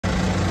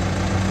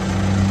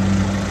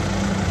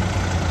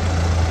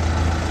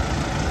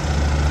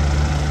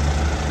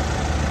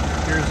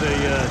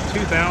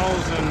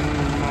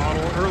2000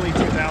 model, early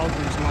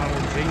 2000s model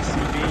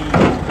JCB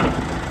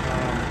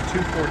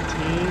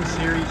 214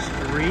 Series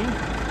 3.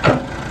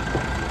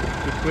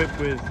 It's equipped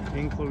with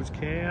enclosed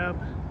cab.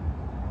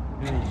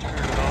 And you turn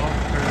it off,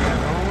 turn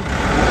it on.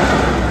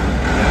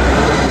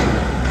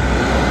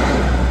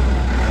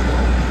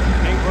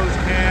 Enclosed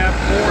cab,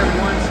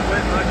 4-in-1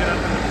 split bucket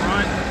up in the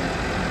front.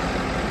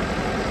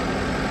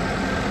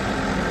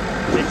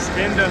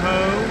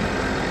 Extend-a-hoe,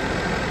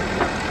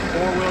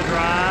 4-wheel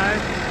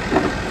drive.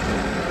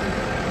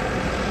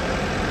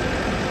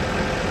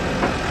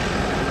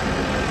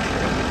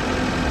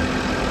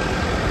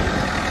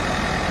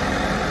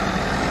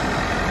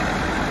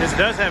 This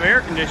does have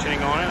air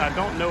conditioning on it. I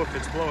don't know if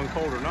it's blowing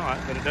cold or not,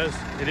 but it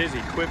is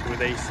equipped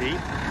with AC. Full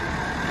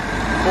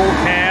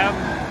cab.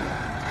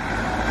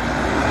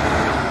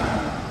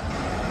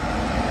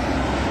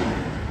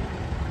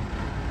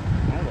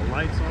 All the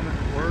lights on it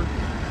work.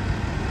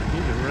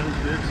 It runs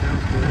good,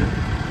 sounds good.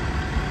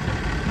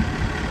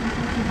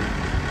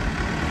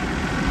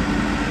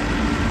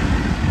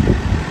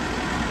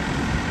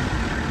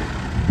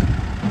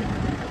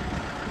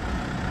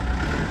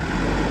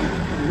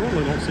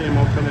 Don't see them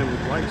all come in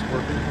with lights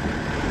working.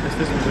 This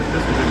was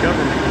a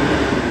government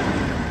unit.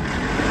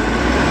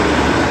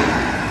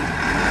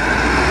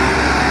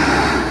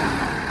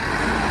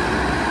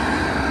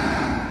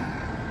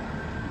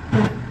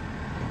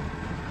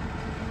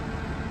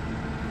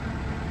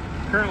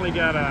 Currently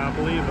got I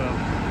believe a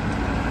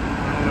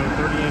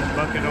 30-inch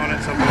bucket on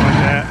it, something like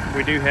that.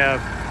 We do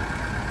have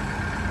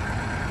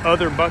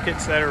other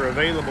buckets that are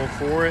available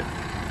for it.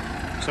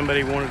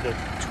 Somebody wanted a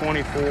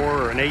 24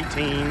 or an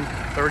 18,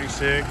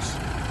 36.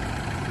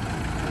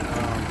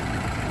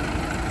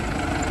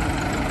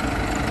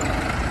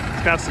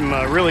 It's got some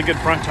really good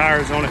front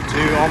tires on it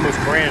too, almost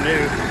brand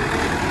new.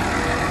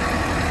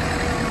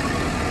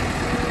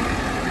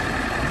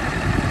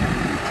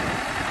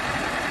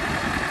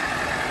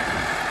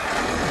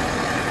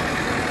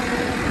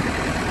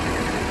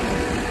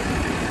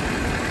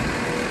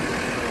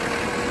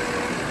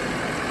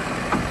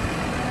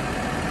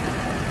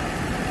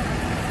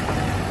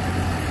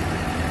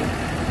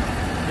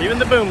 Even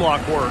the boom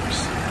lock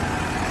works.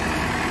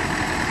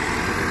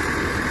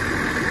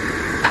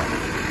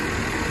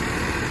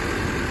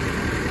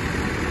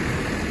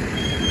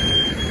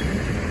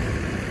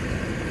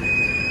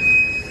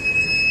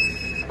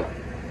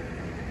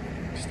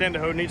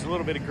 Extend-a-hoe needs a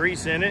little bit of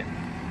grease in it.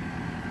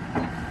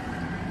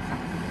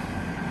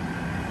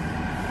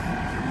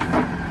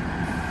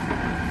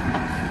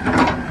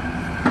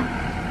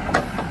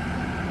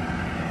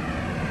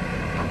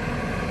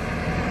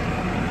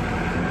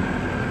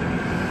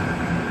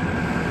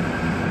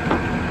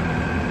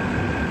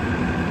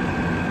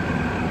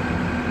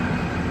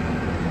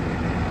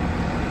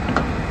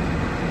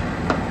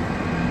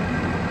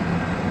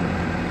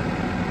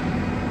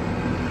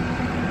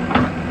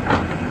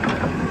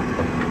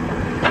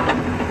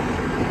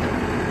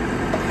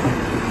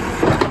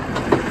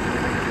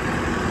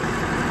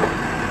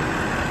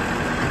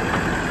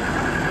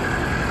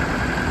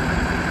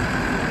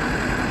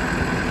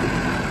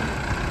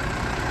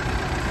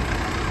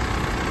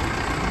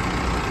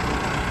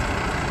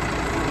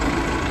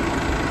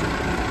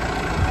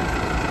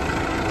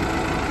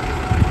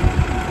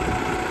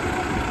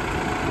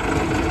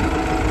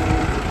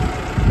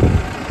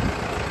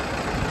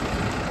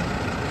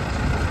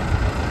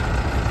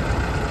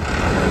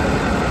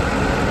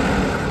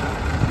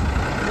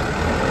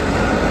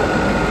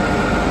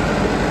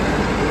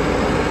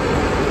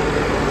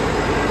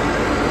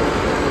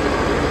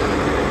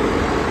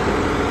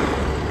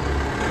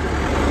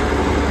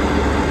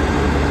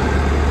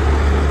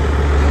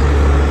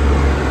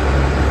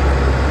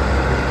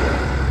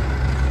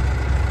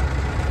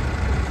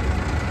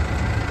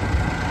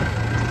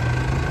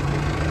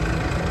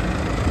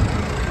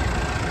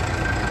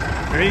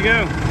 There you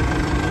go.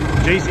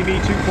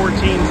 JCB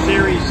 214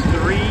 Series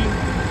 3.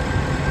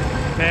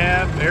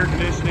 Cab, air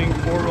conditioning,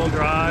 4-wheel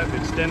drive,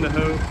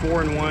 extend-a-hoe,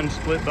 4-in-1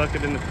 split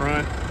bucket in the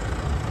front.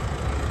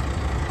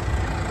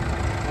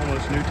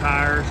 Almost new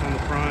tires on the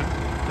front.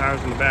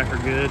 Tires in the back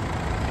are good.